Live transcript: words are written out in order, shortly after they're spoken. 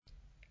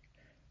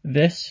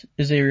This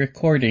is a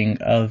recording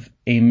of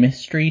A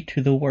Mystery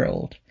to the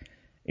World,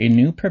 a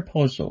new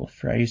proposal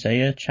for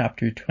Isaiah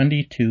chapter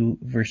 22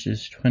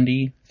 verses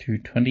 20 through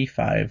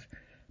 25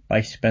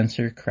 by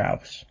Spencer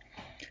Krause,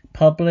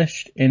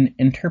 published in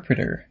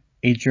Interpreter,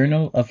 a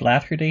journal of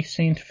Latter-day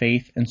Saint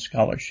faith and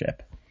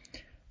scholarship,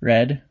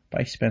 read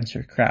by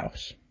Spencer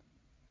Krause.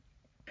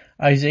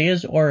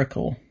 Isaiah's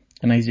oracle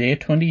in Isaiah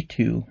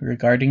 22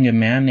 regarding a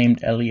man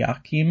named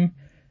Eliakim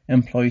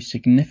employs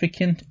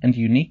significant and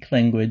unique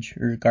language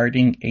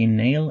regarding a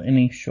nail in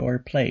a sure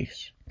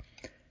place.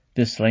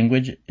 This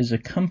language is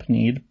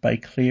accompanied by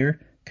clear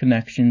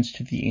connections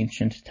to the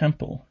ancient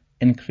temple,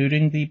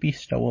 including the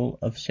bestowal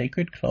of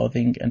sacred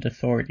clothing and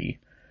authority,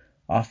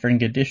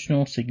 offering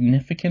additional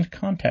significant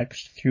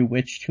context through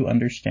which to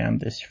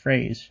understand this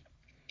phrase.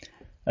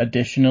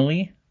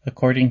 Additionally,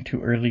 according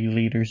to early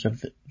leaders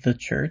of the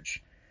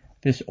Church,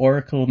 this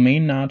oracle may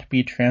not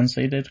be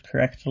translated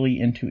correctly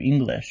into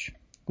English,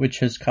 which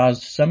has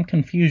caused some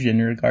confusion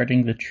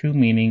regarding the true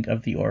meaning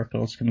of the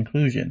oracle's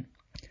conclusion.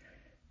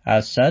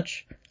 As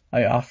such,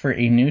 I offer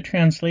a new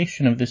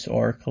translation of this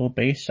oracle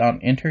based on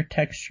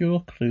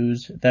intertextual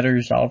clues that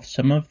resolve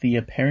some of the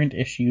apparent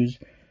issues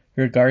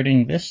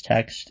regarding this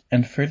text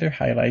and further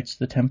highlights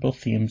the temple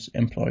themes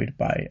employed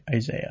by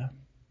Isaiah.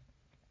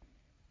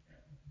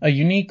 A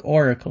unique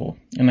oracle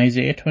in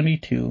Isaiah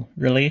 22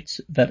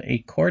 relates that a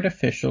court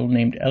official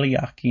named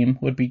Eliakim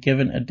would be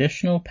given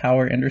additional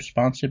power and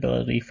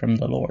responsibility from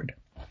the Lord.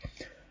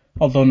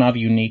 Although not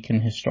unique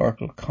in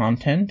historical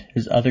content,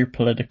 his other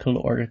political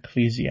or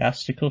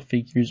ecclesiastical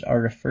figures are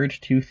referred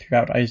to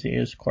throughout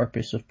Isaiah's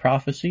corpus of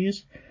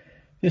prophecies.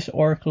 This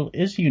oracle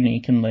is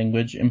unique in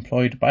language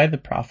employed by the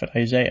prophet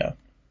Isaiah.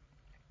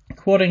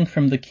 Quoting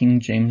from the King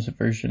James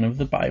Version of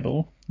the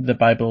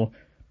Bible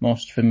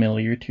most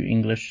familiar to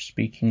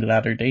English-speaking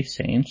Latter-day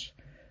Saints,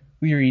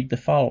 we read the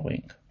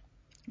following: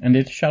 "And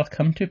it shall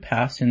come to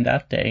pass in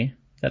that day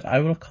that I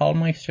will call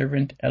my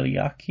servant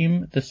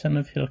Eliakim the son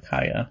of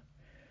Hilkiah,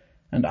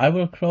 and I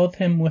will clothe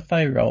him with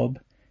thy robe,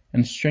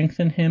 and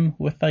strengthen him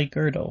with thy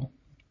girdle,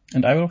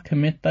 and I will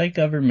commit thy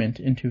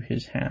government into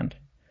his hand.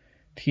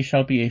 And he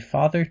shall be a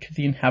father to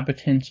the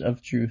inhabitants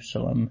of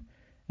Jerusalem,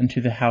 and to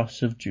the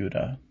house of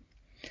Judah.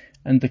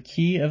 And the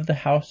key of the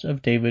house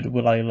of David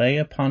will I lay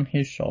upon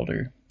his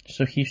shoulder,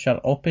 so he shall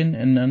open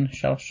and none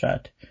shall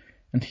shut,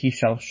 and he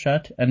shall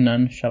shut and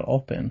none shall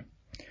open.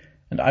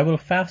 And I will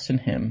fasten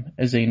him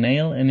as a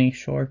nail in a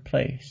sure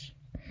place.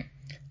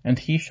 And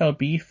he shall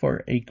be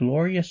for a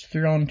glorious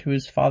throne to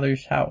his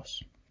father's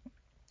house.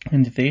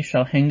 And they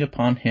shall hang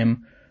upon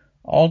him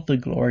all the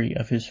glory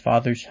of his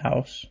father's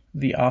house,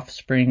 the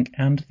offspring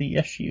and the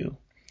issue,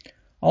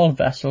 all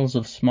vessels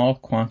of small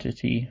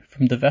quantity,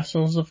 from the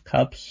vessels of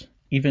cups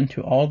even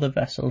to all the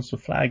vessels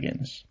of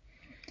flagons.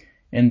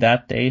 In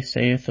that day,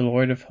 saith the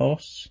Lord of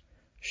hosts,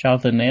 shall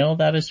the nail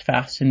that is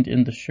fastened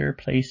in the sure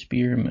place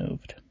be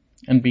removed,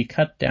 and be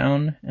cut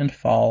down and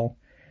fall,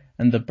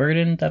 and the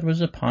burden that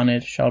was upon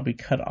it shall be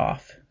cut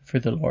off, for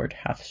the Lord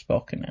hath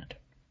spoken it."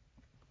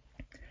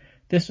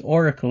 This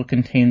oracle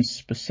contains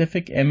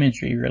specific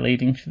imagery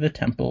relating to the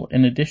temple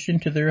in addition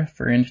to the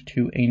referent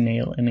to a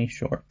nail in a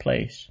sure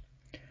place.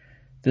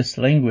 This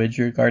language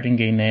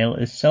regarding a nail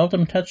is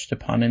seldom touched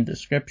upon in the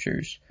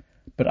scriptures,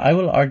 but I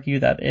will argue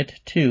that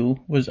it, too,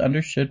 was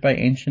understood by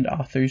ancient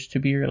authors to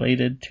be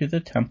related to the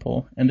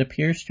temple and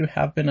appears to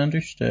have been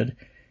understood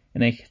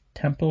in a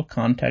temple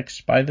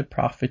context by the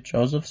prophet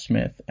Joseph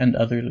Smith and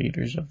other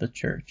leaders of the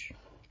church.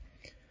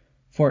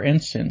 For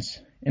instance,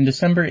 in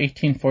December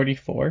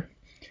 1844,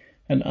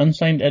 an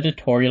unsigned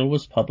editorial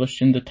was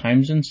published in the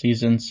Times and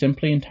Seasons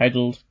simply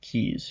entitled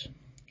Keys.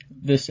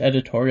 This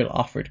editorial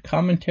offered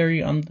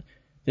commentary on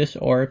this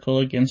oracle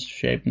against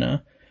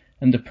Shebna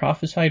and the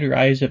prophesied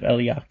rise of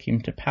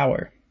Eliakim to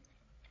power.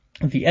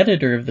 The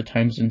editor of the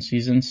Times and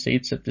Seasons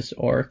states that this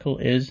oracle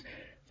is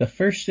the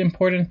first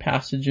important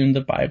passage in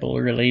the Bible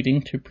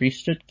relating to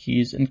priesthood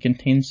keys and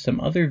contains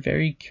some other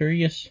very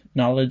curious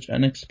knowledge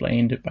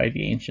unexplained by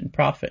the ancient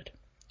prophet.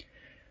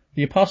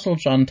 The Apostle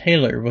John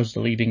Taylor was the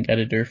leading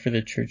editor for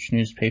the church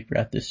newspaper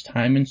at this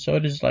time, and so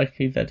it is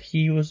likely that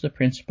he was the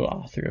principal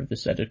author of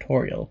this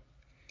editorial.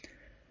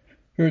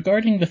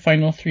 Regarding the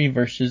final 3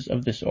 verses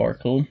of this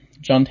oracle,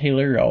 John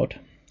Taylor wrote,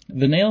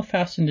 "The nail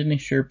fastened in a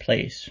sure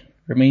place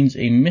remains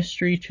a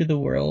mystery to the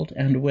world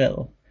and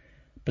will,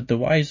 but the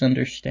wise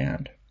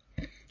understand.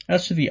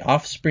 As to the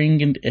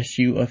offspring and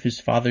issue of his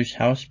father's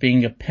house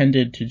being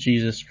appended to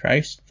Jesus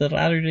Christ, the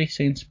Latter-day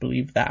Saints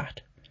believe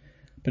that.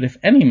 But if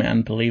any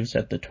man believes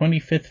that the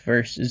 25th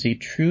verse is a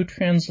true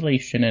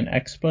translation and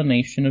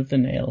explanation of the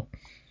nail,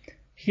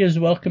 he is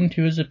welcome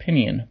to his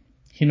opinion.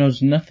 He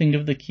knows nothing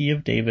of the key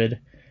of David,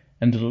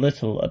 and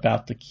little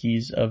about the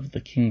keys of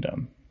the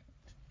kingdom."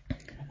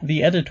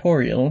 The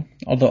editorial,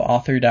 although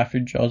authored after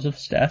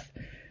Joseph's death,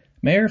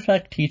 may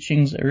reflect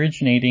teachings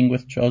originating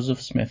with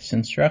Joseph Smith's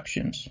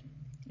instructions.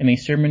 In a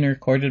sermon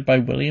recorded by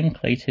William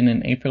Clayton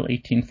in April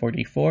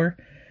 1844,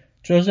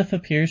 Joseph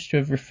appears to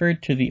have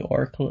referred to the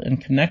oracle in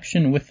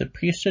connection with the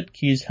priesthood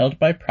keys held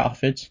by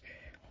prophets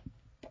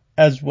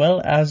as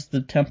well as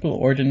the temple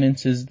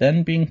ordinances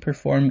then being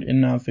performed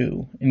in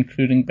Nauvoo,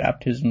 including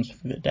baptisms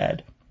for the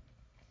dead.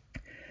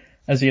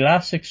 As a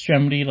last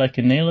extremity, like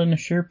a nail in a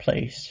sure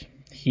place,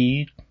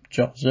 he,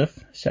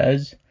 Joseph,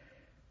 says,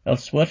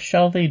 "Else what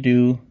shall they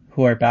do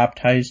who are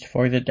baptized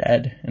for the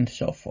dead?" and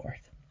so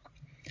forth.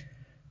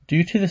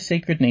 Due to the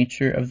sacred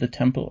nature of the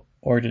temple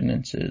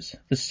ordinances,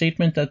 the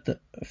statement that the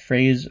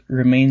phrase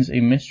remains a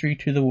mystery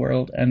to the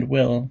world and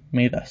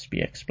may thus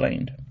be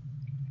explained.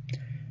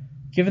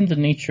 Given the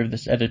nature of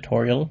this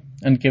editorial,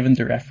 and given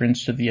the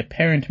reference to the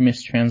apparent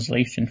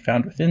mistranslation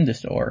found within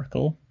this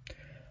oracle,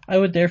 I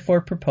would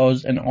therefore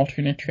propose an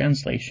alternate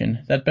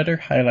translation that better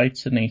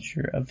highlights the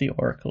nature of the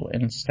oracle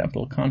in its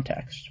temple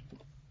context.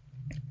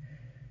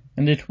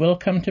 "And it will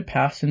come to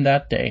pass in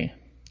that day,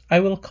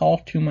 I will call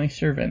to my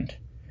servant,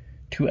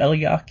 to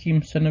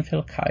Eliakim son of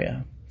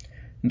Hilkiah,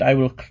 and I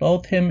will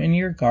clothe him in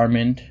your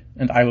garment,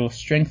 and I will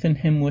strengthen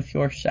him with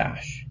your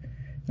sash,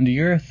 and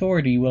your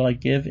authority will I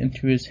give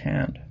into his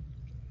hand.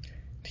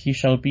 And he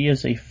shall be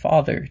as a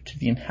father to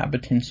the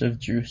inhabitants of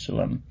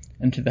Jerusalem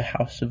and to the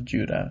house of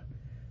Judah.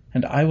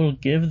 And I will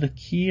give the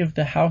key of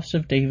the house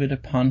of David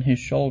upon his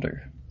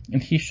shoulder,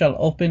 and he shall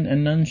open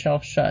and none shall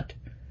shut.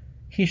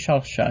 He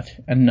shall shut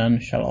and none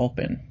shall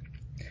open.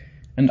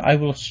 And I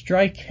will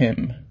strike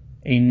him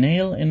a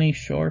nail in a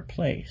sure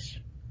place.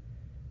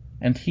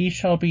 And he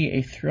shall be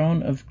a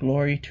throne of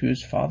glory to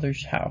his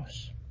father's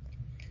house.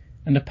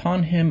 And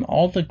upon him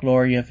all the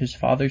glory of his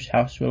father's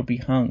house will be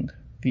hung,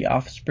 the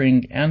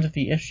offspring and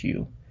the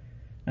issue,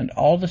 and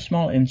all the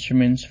small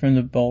instruments from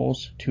the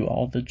bowls to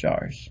all the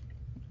jars.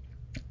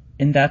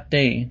 In that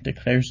day,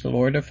 declares the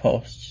Lord of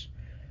hosts,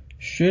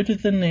 should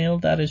the nail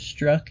that is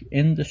struck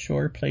in the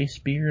sure place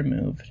be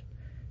removed,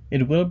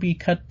 it will be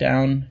cut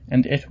down,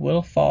 and it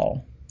will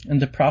fall,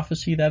 and the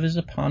prophecy that is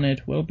upon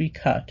it will be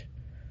cut,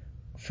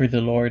 for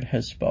the Lord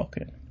has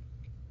spoken."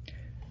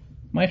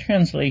 My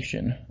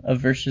translation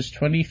of verses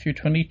 20 through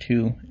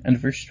 22 and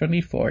verse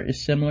 24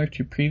 is similar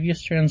to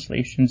previous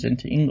translations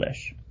into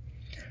English.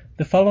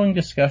 The following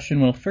discussion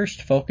will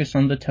first focus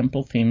on the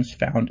temple themes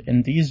found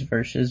in these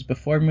verses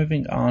before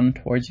moving on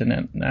towards an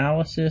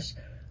analysis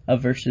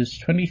of verses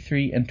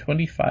 23 and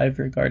 25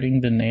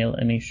 regarding the nail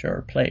in a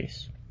sure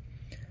place.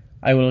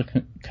 I will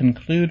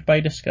conclude by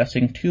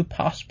discussing two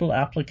possible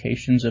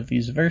applications of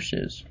these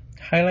verses,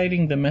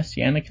 highlighting the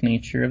messianic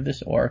nature of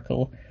this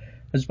oracle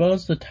as well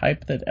as the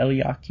type that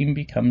Eliakim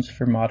becomes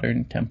for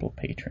modern temple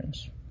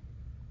patrons.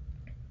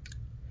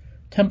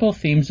 Temple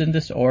themes in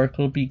this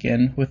oracle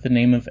begin with the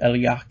name of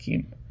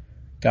Eliakim.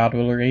 God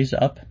will raise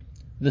up,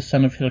 the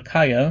son of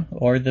Hilkiah,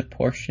 or the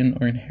portion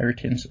or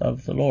inheritance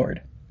of the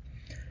Lord.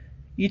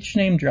 Each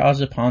name draws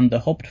upon the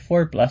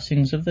hoped-for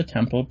blessings of the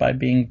temple by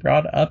being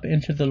brought up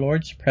into the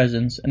Lord's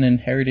presence and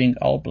inheriting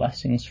all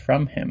blessings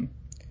from him.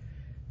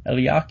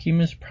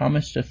 Eliakim is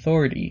promised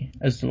authority,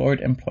 as the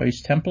Lord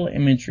employs temple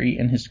imagery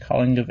in his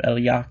calling of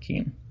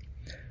Eliakim.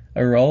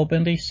 A robe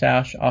and a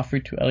sash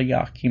offered to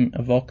Eliakim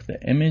evoke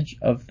the image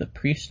of the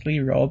priestly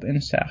robe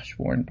and sash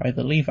worn by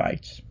the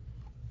Levites.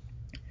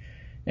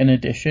 In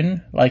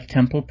addition, like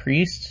temple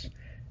priests,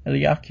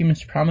 Eliakim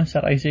is promised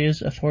that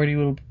Isaiah's authority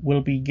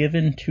will be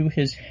given to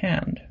his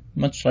hand,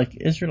 much like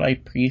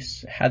Israelite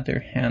priests had their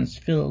hands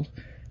filled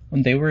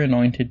when they were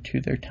anointed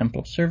to their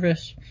temple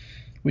service,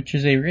 which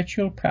is a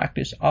ritual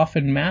practice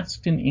often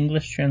masked in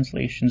English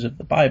translations of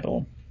the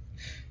Bible.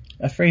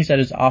 A phrase that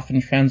is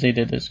often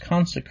translated as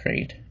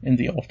consecrate in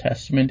the Old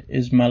Testament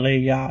is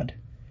maleh yad,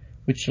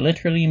 which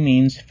literally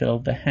means fill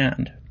the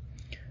hand.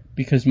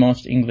 Because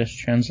most English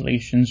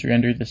translations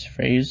render this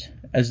phrase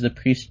as the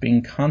priest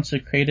being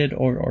consecrated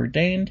or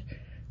ordained,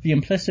 the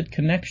implicit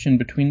connection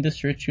between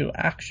this ritual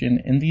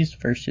action in these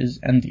verses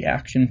and the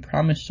action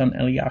promised on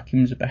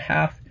Eliakim's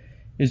behalf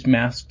is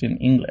masked in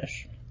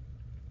English.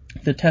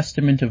 The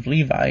Testament of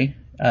Levi,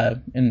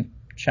 in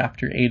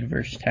chapter 8,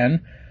 verse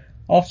 10,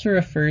 also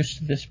refers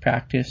to this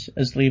practice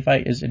as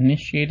Levi is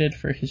initiated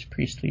for his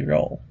priestly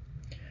role.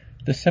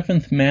 The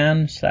seventh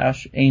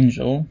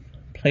man/angel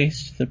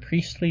placed the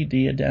priestly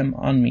diadem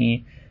on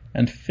me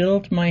and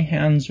filled my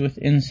hands with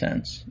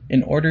incense,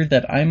 in order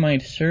that I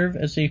might serve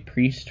as a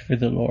priest for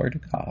the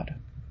Lord God.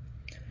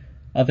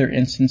 Other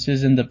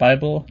instances in the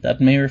Bible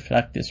that may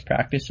reflect this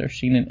practice are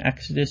seen in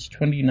Exodus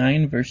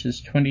 29, verses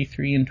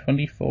 23 and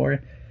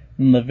 24,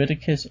 and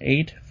Leviticus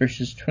 8,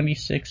 verses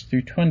 26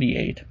 through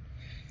 28,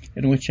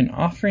 in which an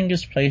offering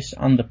is placed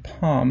on the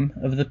palm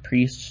of the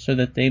priest so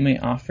that they may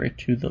offer it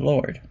to the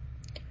Lord.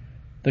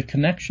 The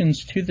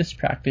connections to this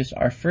practice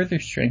are further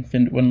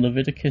strengthened when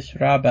Leviticus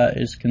Rabbah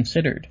is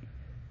considered,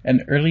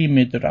 an early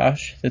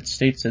midrash that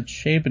states that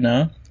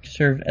Shebna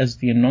served as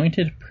the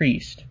anointed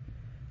priest,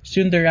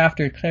 soon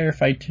thereafter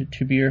clarified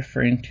to be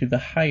referring to the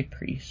high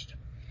priest.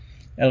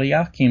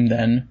 Eliakim,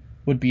 then,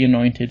 would be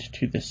anointed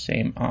to the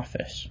same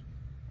office.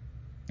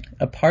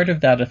 A part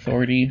of that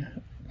authority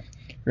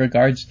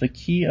regards the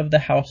key of the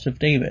house of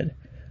David,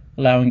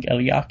 allowing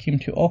Eliakim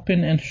to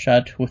open and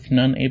shut with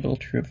none able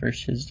to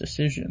reverse his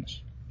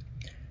decisions.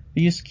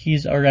 These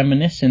keys are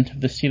reminiscent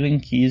of the sealing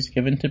keys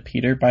given to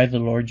Peter by the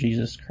Lord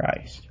Jesus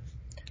Christ.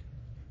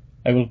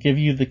 I will give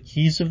you the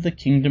keys of the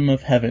kingdom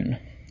of heaven,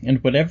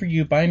 and whatever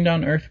you bind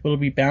on earth will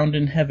be bound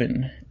in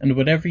heaven, and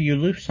whatever you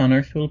loose on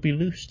earth will be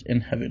loosed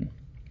in heaven.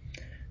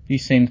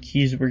 These same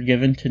keys were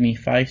given to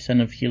Nephi,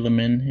 son of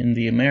Helaman, in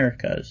the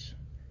Americas.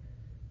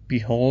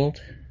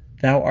 Behold,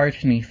 thou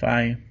art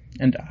Nephi,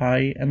 and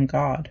I am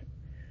God.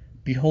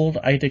 Behold,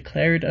 I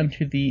declared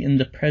unto thee in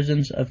the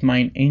presence of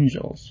mine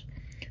angels,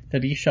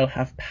 that ye shall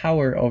have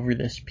power over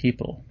this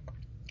people.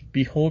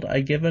 Behold,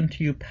 I give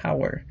unto you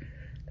power,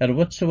 that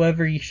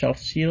whatsoever ye shall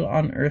seal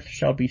on earth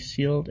shall be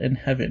sealed in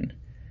heaven,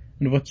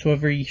 and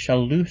whatsoever ye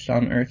shall loose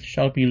on earth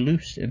shall be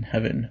loosed in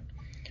heaven,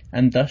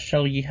 and thus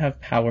shall ye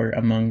have power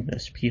among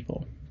this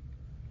people.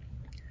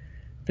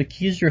 The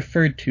keys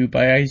referred to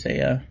by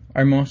Isaiah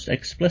are most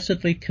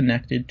explicitly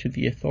connected to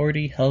the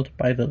authority held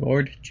by the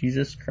Lord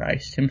Jesus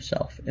Christ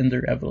himself in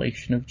the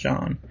Revelation of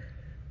John,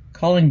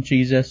 calling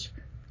Jesus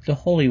the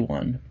Holy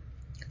One,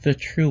 the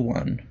True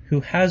One, who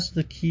has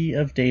the key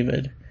of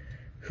David,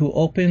 who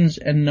opens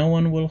and no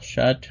one will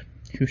shut,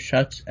 who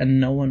shuts and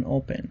no one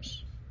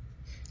opens.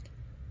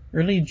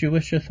 Early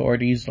Jewish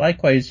authorities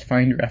likewise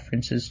find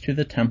references to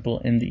the temple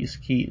in these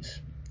keys.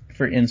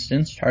 For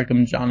instance,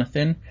 Targum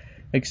Jonathan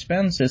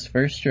expands this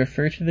verse to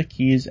refer to the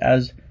keys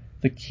as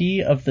the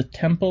key of the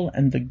temple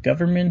and the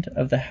government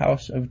of the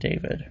house of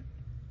David.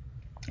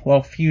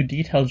 While few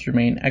details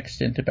remain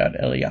extant about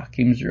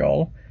Eliakim's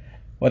role,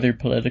 whether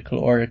political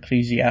or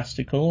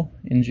ecclesiastical,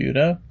 in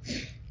Judah,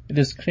 it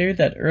is clear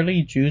that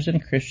early Jews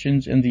and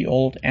Christians in the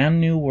Old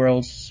and New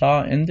worlds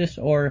saw in this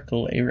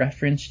oracle a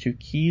reference to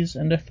keys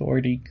and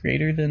authority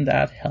greater than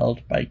that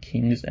held by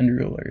kings and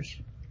rulers.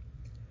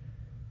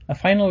 A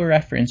final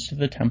reference to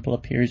the temple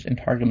appears in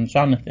Targum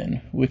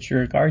Jonathan, which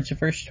regards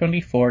verse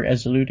 24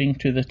 as alluding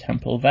to the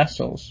temple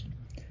vessels.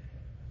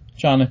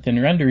 Jonathan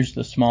renders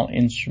the small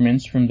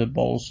instruments from the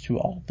bowls to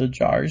all the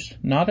jars,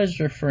 not as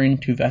referring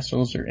to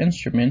vessels or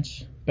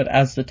instruments, but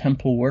as the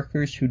temple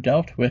workers who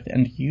dealt with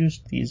and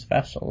used these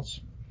vessels.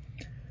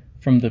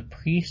 From the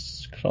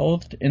priests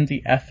clothed in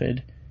the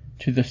ephod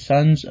to the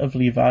sons of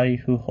Levi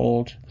who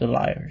hold the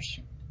lyres.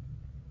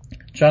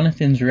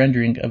 Jonathan's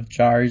rendering of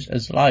jars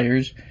as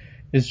lyres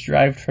is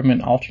derived from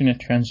an alternate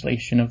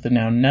translation of the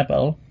noun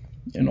nebel,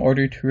 in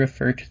order to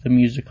refer to the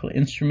musical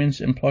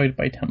instruments employed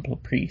by temple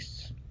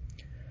priests.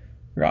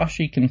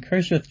 Rashi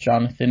concurs with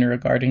Jonathan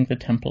regarding the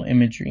temple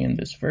imagery in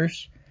this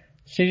verse,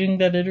 stating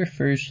that it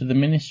refers to the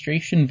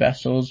ministration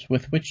vessels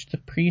with which the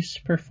priests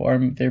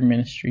perform their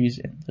ministries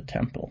in the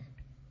temple.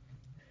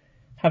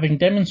 Having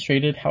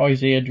demonstrated how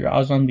Isaiah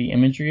draws on the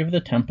imagery of the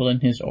temple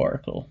in his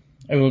oracle,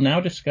 I will now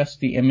discuss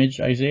the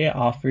image Isaiah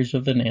offers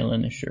of the nail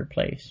in a sure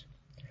place.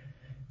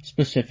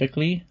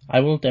 Specifically, I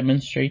will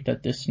demonstrate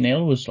that this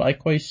nail was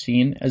likewise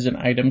seen as an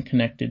item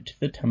connected to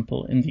the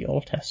temple in the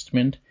Old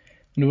Testament,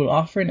 and will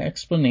offer an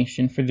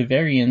explanation for the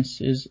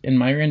variances in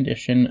my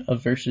rendition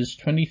of verses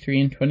 23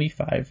 and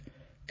 25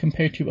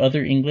 compared to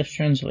other English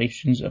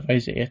translations of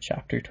Isaiah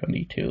chapter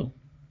 22.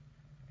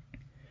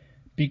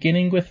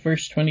 Beginning with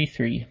verse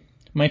 23,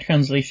 my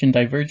translation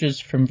diverges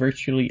from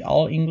virtually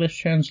all English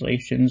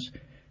translations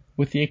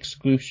with the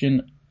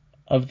exclusion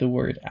of the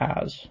word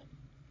as.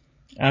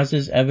 As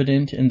is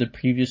evident in the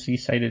previously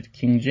cited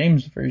King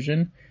James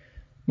Version,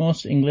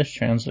 most English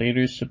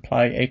translators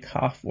supply a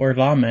kaf or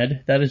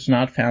lamed that is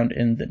not found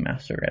in the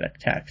Masoretic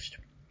text.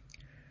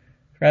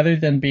 Rather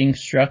than being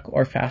struck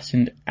or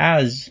fastened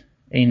as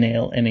a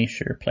nail in a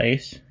sure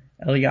place,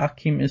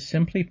 Eliakim is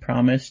simply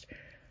promised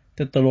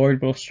that the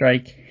Lord will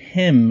strike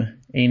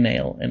him a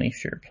nail in a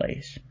sure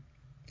place.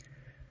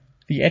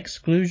 The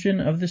exclusion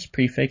of this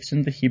prefix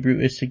in the Hebrew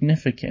is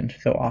significant,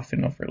 though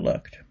often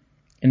overlooked.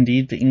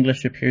 Indeed, the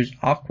English appears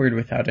awkward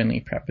without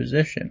any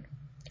preposition.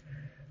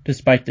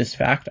 Despite this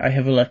fact, I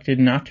have elected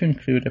not to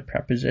include a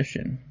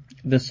preposition.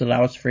 This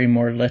allows for a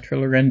more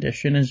literal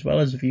rendition as well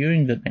as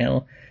viewing the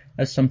nail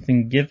as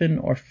something given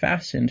or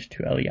fastened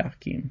to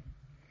Eliakim.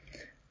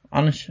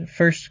 On a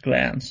first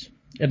glance,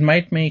 it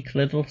might make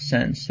little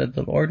sense that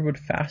the Lord would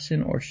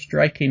fasten or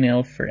strike a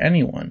nail for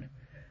anyone,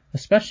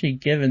 especially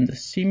given the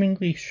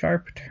seemingly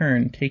sharp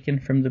turn taken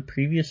from the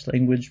previous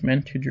language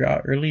meant to draw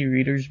early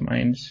readers'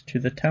 minds to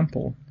the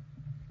temple.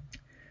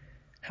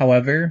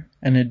 However,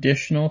 an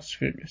additional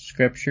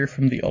scripture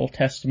from the Old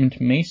Testament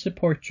may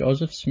support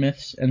Joseph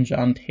Smith's and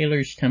John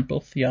Taylor's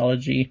temple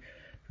theology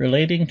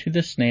relating to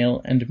this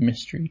nail and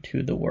mystery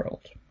to the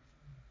world.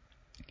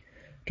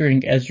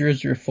 During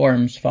Ezra's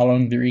reforms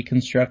following the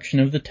reconstruction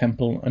of the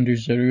temple under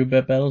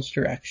Zerubbabel's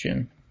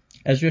direction,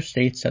 Ezra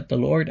states that the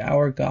Lord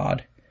our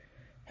God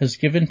has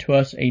given to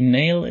us a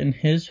nail in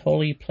his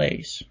holy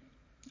place.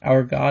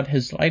 Our God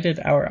has lighted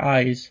our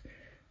eyes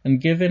and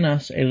given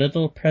us a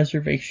little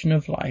preservation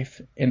of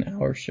life in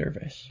our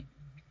service.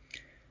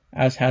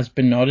 As has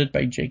been noted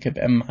by Jacob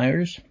M.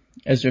 Myers,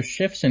 Ezra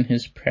shifts in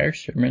his prayer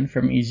sermon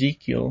from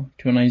Ezekiel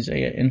to an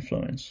Isaiah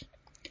influence.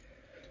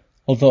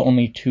 Although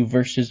only 2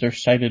 verses are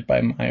cited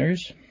by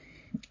Myers,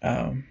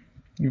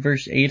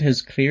 verse 8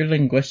 has clear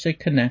linguistic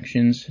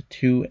connections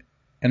to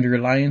and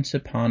reliance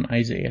upon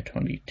Isaiah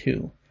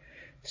 22.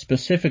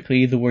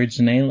 Specifically, the words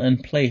nail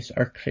and place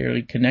are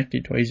clearly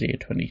connected to Isaiah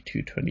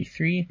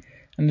 22:23,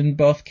 and in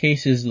both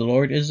cases the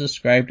Lord is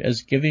described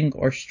as giving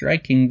or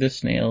striking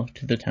this nail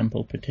to the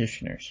temple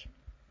petitioners.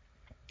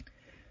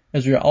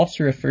 Ezra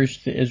also refers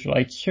to the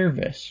Israelite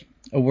service,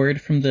 a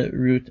word from the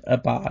root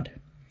abad.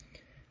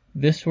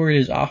 This word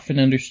is often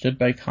understood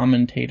by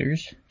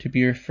commentators to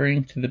be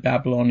referring to the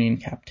Babylonian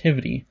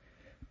captivity,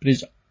 but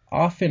is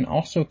often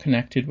also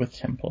connected with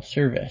temple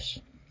service.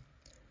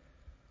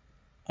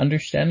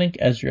 Understanding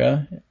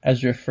Ezra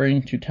as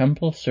referring to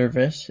temple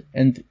service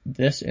in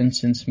this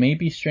instance may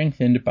be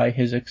strengthened by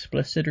his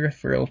explicit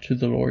referral to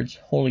the Lord's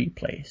holy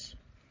place.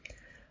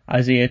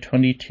 Isaiah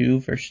 22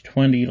 verse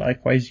 20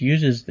 likewise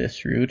uses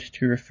this root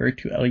to refer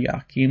to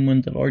Eliakim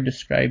when the Lord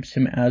describes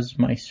him as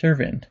my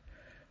servant,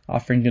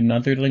 offering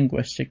another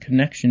linguistic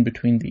connection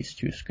between these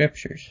two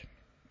scriptures.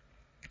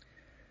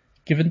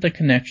 Given the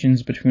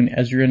connections between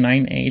Ezra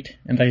 9:8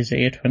 and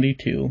Isaiah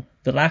 22,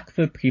 the lack of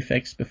a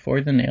prefix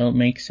before the nail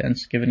makes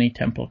sense given a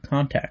temple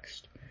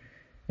context.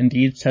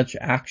 Indeed, such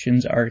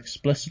actions are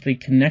explicitly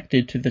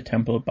connected to the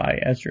temple by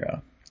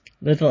Ezra.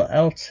 Little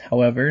else,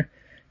 however,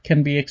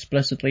 can be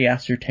explicitly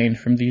ascertained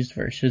from these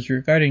verses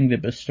regarding the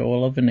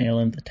bestowal of a nail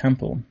in the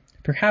temple,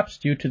 perhaps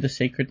due to the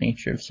sacred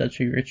nature of such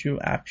a ritual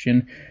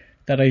action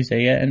that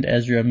Isaiah and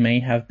Ezra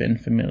may have been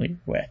familiar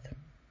with.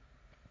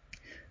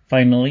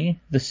 Finally,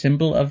 the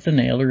symbol of the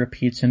nail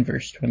repeats in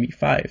verse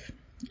 25.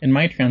 In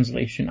my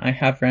translation, I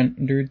have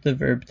rendered the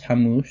verb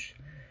tamush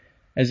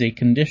as a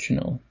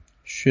conditional,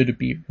 should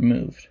be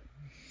removed.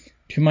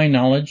 To my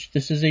knowledge,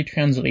 this is a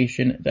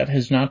translation that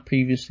has not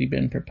previously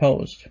been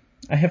proposed.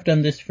 I have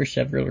done this for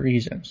several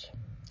reasons.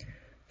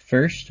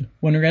 First,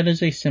 when read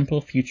as a simple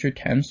future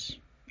tense,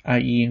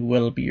 i.e.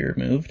 will be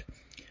removed,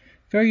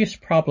 various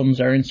problems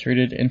are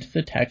inserted into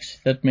the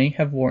text that may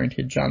have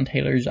warranted John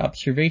Taylor's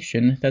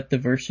observation that the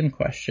verse in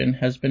question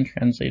has been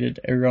translated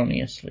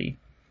erroneously.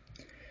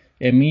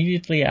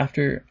 Immediately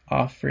after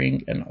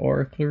offering an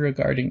oracle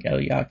regarding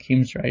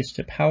Eliakim's rise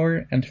to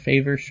power and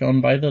favor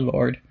shown by the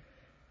Lord,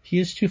 he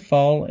is to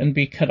fall and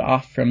be cut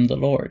off from the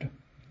Lord.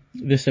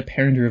 This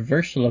apparent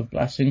reversal of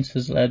blessings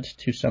has led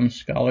to some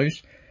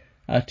scholars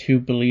to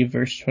believe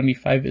verse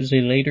 25 is a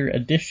later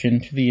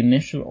addition to the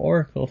initial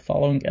oracle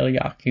following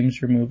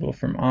Eliakim's removal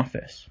from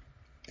office.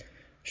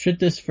 Should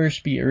this verse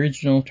be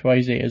original to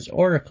Isaiah's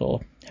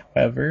oracle,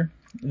 however,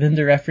 then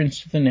the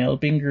reference to the nail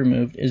being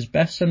removed is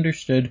best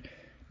understood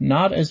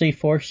not as a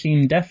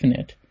foreseen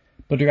definite,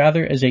 but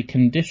rather as a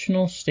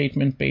conditional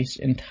statement based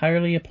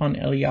entirely upon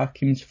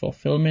Eliakim's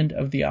fulfillment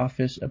of the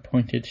office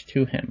appointed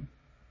to him.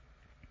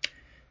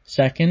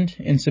 Second,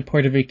 in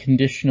support of a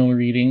conditional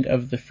reading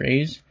of the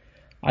phrase,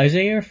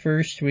 Isaiah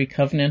refers to a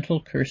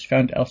covenantal curse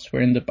found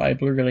elsewhere in the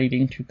Bible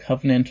relating to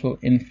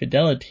covenantal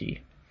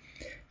infidelity.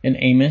 In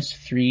Amos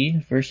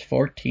 3, verse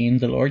 14,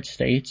 the Lord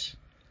states,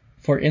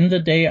 "For in the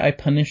day I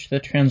punish the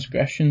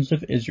transgressions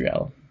of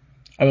Israel,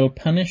 I will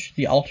punish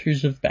the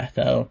altars of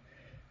Bethel,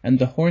 and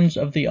the horns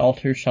of the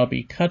altar shall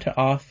be cut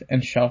off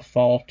and shall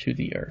fall to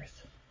the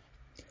earth."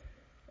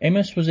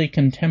 Amos was a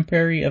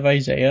contemporary of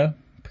Isaiah,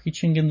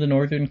 preaching in the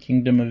northern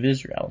kingdom of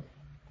Israel.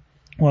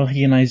 While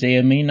he and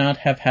Isaiah may not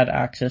have had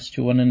access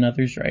to one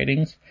another's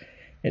writings,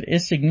 it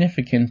is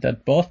significant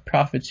that both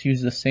prophets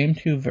use the same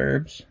two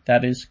verbs,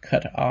 that is,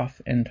 cut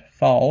off and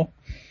fall,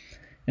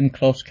 in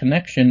close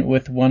connection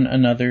with one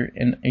another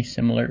in a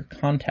similar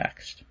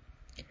context.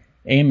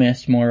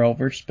 Amos,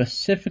 moreover,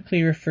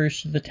 specifically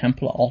refers to the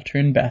temple altar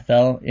in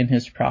Bethel in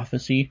his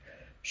prophecy,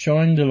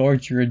 showing the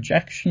Lord's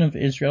rejection of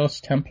Israel's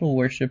temple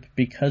worship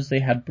because they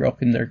had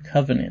broken their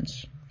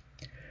covenants.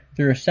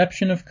 The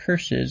reception of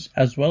curses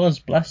as well as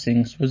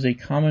blessings was a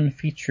common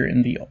feature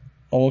in the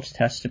Old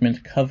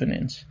Testament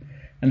covenants,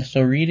 and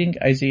so reading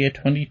Isaiah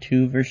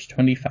 22 verse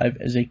 25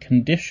 as a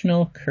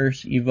conditional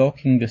curse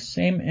evoking the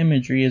same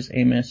imagery as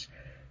Amos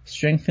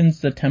strengthens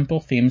the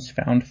temple themes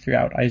found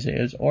throughout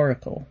Isaiah's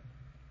oracle.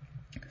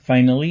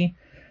 Finally,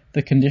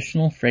 the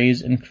conditional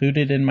phrase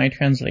included in my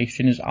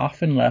translation is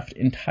often left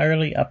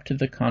entirely up to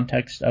the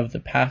context of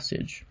the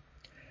passage.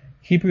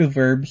 Hebrew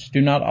verbs do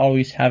not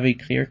always have a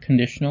clear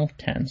conditional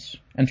tense,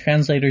 and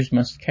translators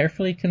must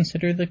carefully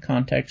consider the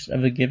context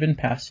of a given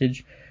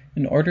passage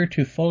in order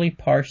to fully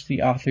parse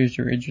the author's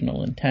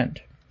original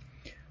intent.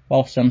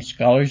 While some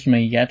scholars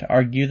may yet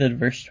argue that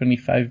verse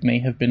 25 may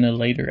have been a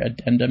later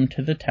addendum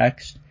to the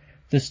text,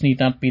 this need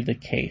not be the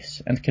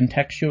case, and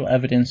contextual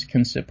evidence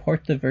can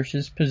support the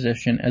verse's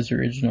position as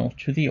original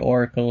to the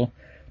oracle,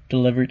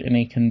 delivered in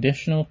a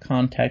conditional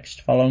context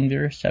following the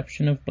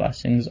reception of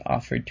blessings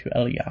offered to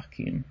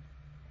Eliakim.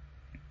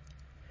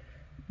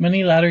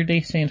 Many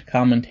Latter-day Saint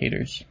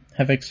commentators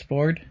have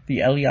explored the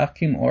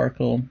Eliakim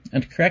oracle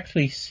and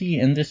correctly see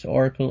in this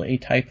oracle a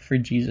type for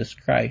Jesus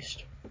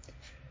Christ.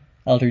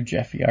 Elder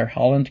Jeffrey R.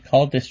 Holland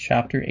called this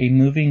chapter a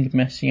moving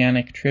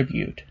messianic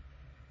tribute,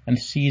 and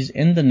sees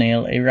in the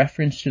nail a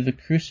reference to the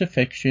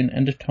crucifixion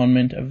and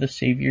atonement of the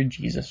Savior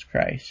Jesus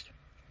Christ.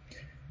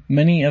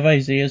 Many of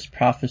Isaiah's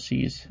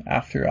prophecies,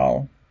 after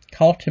all,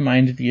 call to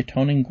mind the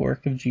atoning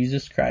work of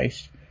Jesus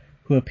Christ,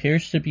 who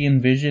appears to be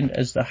envisioned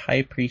as the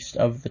high priest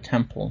of the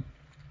temple.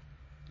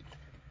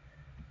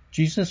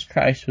 Jesus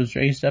Christ was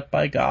raised up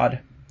by God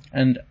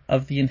and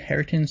of the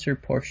inheritance or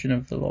portion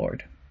of the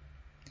Lord.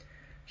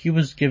 He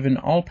was given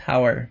all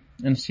power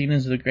and seen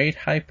as the great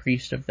high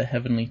priest of the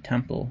heavenly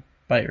temple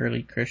by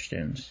early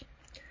Christians.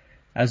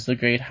 As the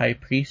great high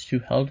priest who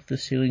held the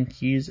sealing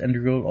keys and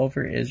rule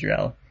over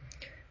Israel,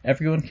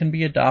 everyone can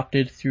be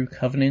adopted through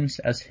covenants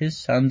as his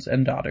sons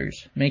and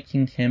daughters,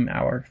 making him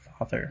our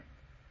Father.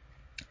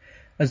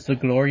 As the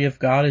glory of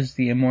God is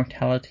the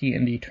immortality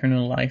and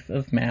eternal life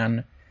of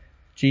man,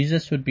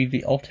 Jesus would be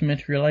the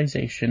ultimate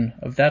realization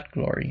of that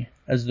glory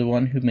as the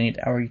one who made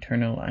our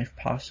eternal life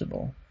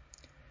possible.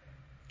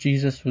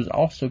 Jesus was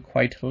also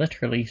quite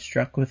literally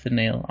struck with a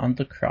nail on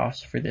the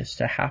cross for this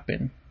to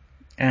happen,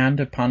 and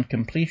upon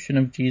completion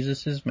of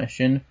Jesus'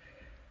 mission,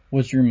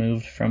 was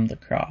removed from the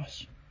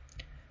cross.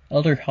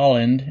 Elder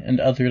Holland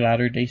and other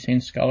Latter-day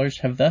Saint scholars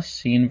have thus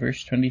seen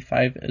verse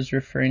 25 as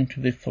referring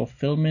to the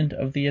fulfillment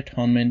of the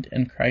atonement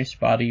and Christ's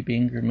body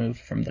being removed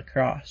from the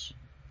cross.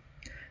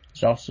 It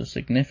is also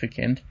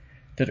significant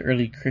that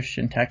early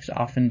Christian texts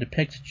often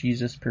depict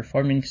Jesus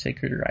performing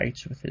sacred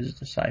rites with his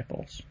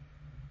disciples.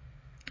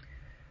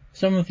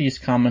 Some of these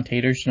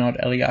commentators note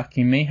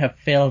Eliakim may have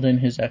failed in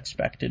his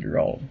expected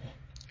role.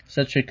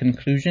 Such a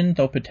conclusion,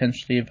 though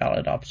potentially a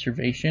valid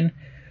observation,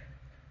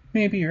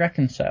 may be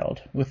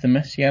reconciled with the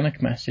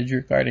messianic message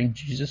regarding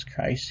Jesus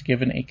Christ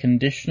given a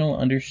conditional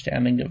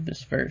understanding of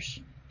this verse.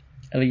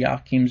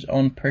 Eliakim's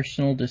own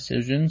personal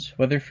decisions,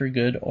 whether for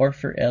good or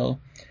for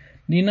ill,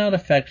 need not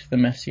affect the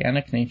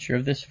messianic nature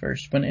of this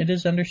verse when it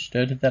is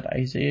understood that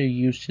Isaiah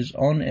used his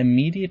own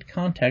immediate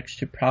context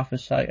to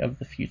prophesy of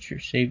the future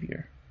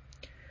Savior.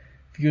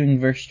 Viewing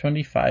verse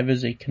 25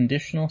 as a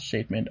conditional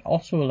statement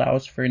also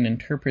allows for an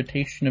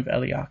interpretation of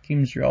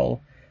Eliakim's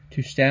role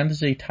to stand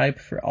as a type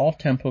for all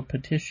temple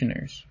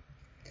petitioners.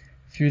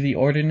 Through the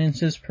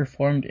ordinances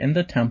performed in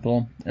the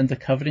temple and the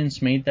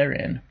covenants made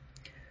therein,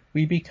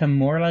 we become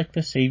more like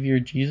the Savior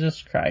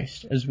Jesus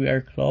Christ as we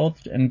are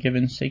clothed and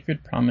given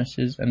sacred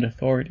promises and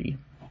authority.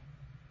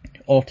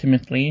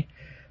 Ultimately,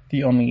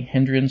 the only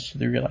hindrance to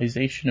the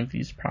realization of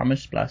these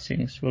promised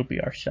blessings will be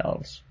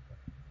ourselves.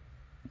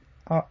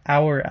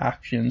 Our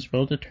actions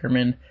will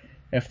determine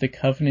if the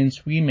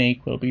covenants we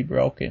make will be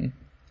broken.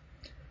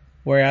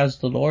 Whereas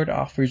the Lord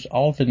offers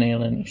all the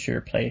nail in a sure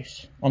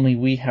place, only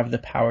we have the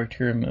power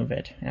to remove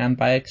it, and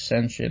by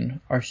extension,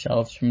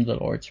 ourselves from the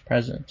Lord's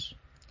presence.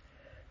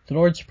 The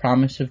Lord's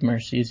promise of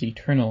mercy is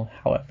eternal,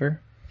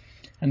 however,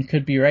 and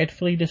could be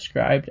rightfully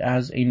described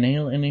as a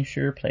nail in a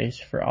sure place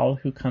for all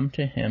who come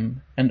to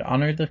him and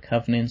honor the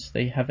covenants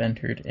they have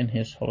entered in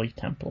his holy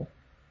temple.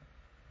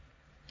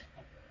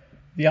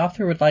 The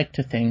author would like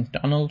to thank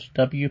Donald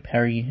W.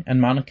 Perry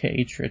and Monica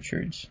H.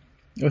 Richards,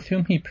 with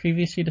whom he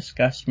previously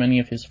discussed many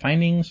of his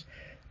findings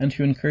and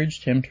who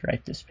encouraged him to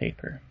write this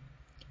paper.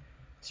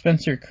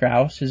 Spencer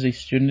Krause is a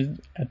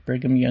student at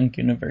Brigham Young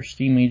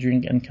University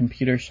majoring in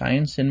computer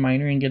science and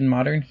minoring in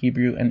modern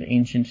Hebrew and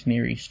ancient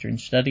Near Eastern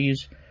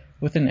studies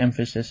with an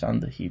emphasis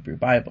on the Hebrew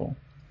Bible.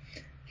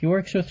 He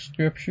works with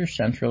Scripture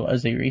Central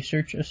as a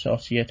research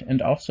associate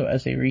and also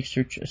as a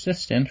research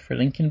assistant for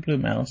Lincoln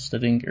Blumel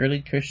studying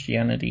early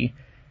Christianity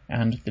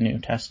and the New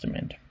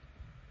Testament.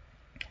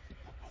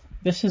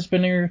 This has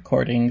been a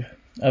recording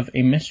of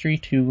A Mystery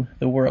to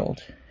the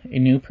World, a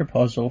new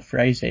proposal for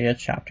Isaiah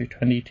chapter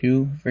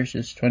 22,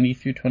 verses 20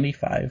 through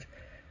 25,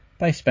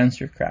 by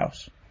Spencer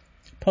Krause,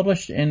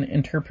 published in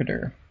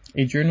Interpreter,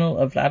 a journal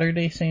of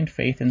Latter-day Saint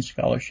Faith and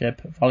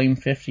Scholarship, volume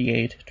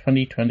 58,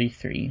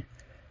 2023,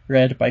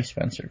 read by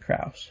Spencer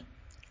Krause.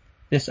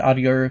 This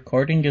audio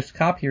recording is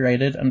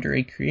copyrighted under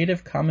a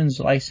Creative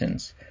Commons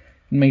license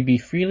and may be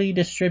freely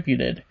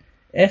distributed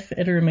if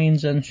it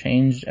remains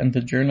unchanged and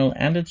the journal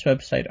and its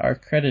website are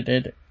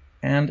credited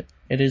and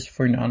it is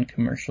for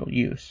non-commercial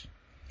use.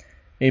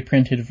 A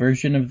printed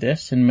version of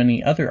this and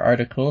many other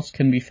articles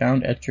can be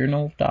found at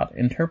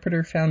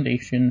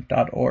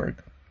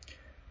journal.interpreterfoundation.org.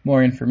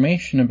 More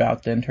information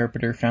about the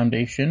Interpreter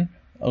Foundation,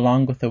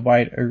 along with a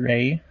wide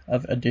array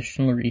of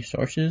additional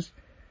resources,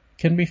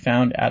 can be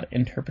found at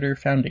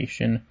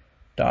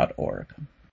interpreterfoundation.org.